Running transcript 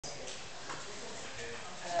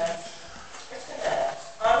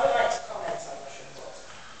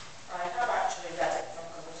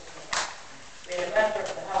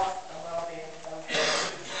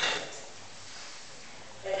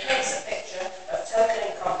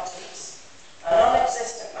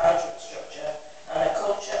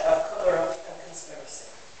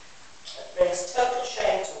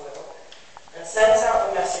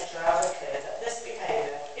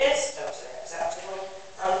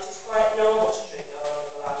normal to treat the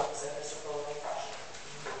vulnerable animals in this appalling fashion.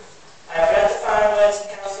 I have read the fine words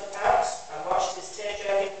of Councillor Pax and watched his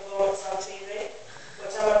tear-jerking performance on TV,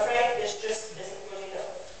 but I'm afraid this just isn't good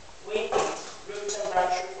enough. We need root and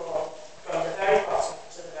branch reform from the very bottom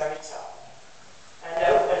to the very top. I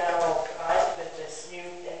know we're now all provided with this new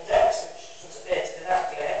index, which doesn't appear to be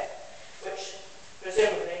that clear, which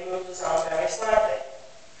presumably moves us on very slightly.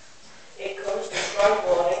 It comes with strong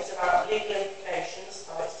warnings about legal implications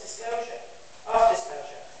of its disclosure.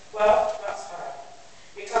 Well, that's fine.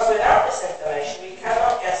 Because without this information, we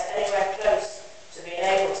cannot get anywhere close to being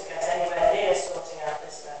able to get anywhere near sorting out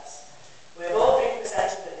this mess. We've all been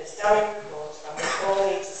presented with this damning report, and we all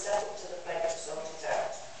need to step up to the plate to sort it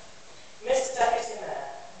out. Mr. Deputy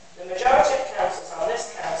Mayor, the majority of councils on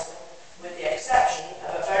this council, with the exception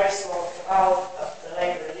of a very small cabal of the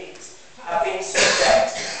Labour elite, have been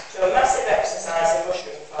subject to a massive exercise in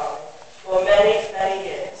mushroom farming for many, many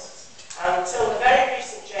years. And until the very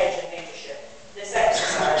recent change in leadership, this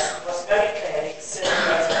exercise was very clearly still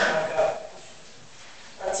very much ongoing.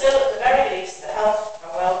 Until at the very least the Health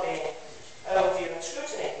and Wellbeing Overview and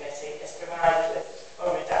Scrutiny Committee is provided with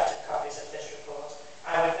unredacted copies of this report,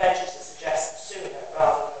 I would venture to suggest sooner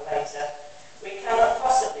rather than later, we cannot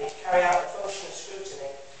possibly carry out the function of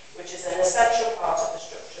scrutiny, which is an essential part of the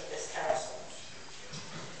structure of this council.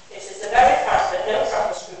 It is the very fact that no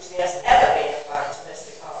proper scrutiny has ever been applied to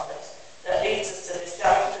this department that leads us to this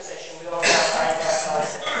damning position we all now find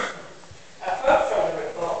ourselves in. A quote from the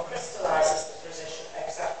report crystallises the position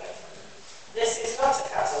exactly. This is not a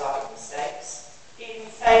catalogue of mistakes. Even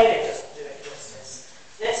failure doesn't do it justice.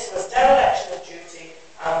 This was dereliction of duty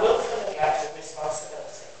and wilful neglect of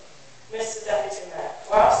responsibility. Mr. Deputy Mayor,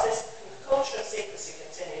 whilst this culture of secrecy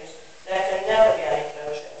continues, there can never be any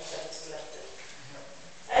closure until it is lifted.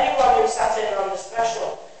 Anyone who sat in on the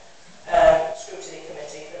special scrutiny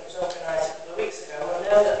committee that was organised a couple of weeks ago will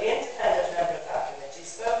know that the independent member of that committee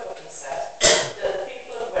spoke up and said that the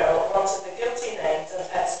people of Wirral wanted the guilty names and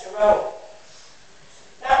heads to roll.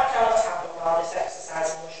 That cannot happen while this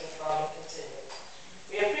exercise in mushroom farming continues.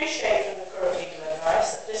 We appreciate from the current legal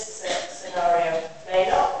advice that this scenario may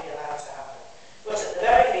not be allowed to happen, but at the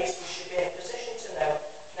very least we should be in a position to know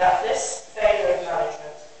that this failure of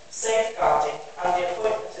management, safeguarding and the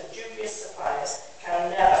appointment of dubious suppliers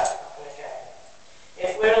can never happen again.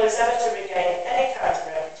 If Wirral is ever to regain any kind of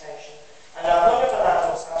reputation and our vulnerable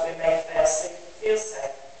animals have to be made feel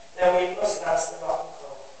safe, then we must answer the bottom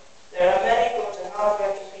call. There are many good and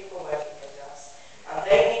hard-working people working with us, and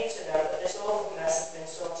they need to know that this awful mess has been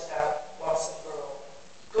sorted out once and for all.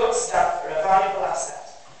 Good staff are a valuable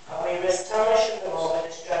asset, and we risk tarnishing them all with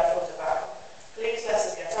this dreadful debacle. Please let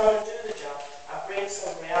us get on and do the job and bring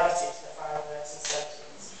some reality to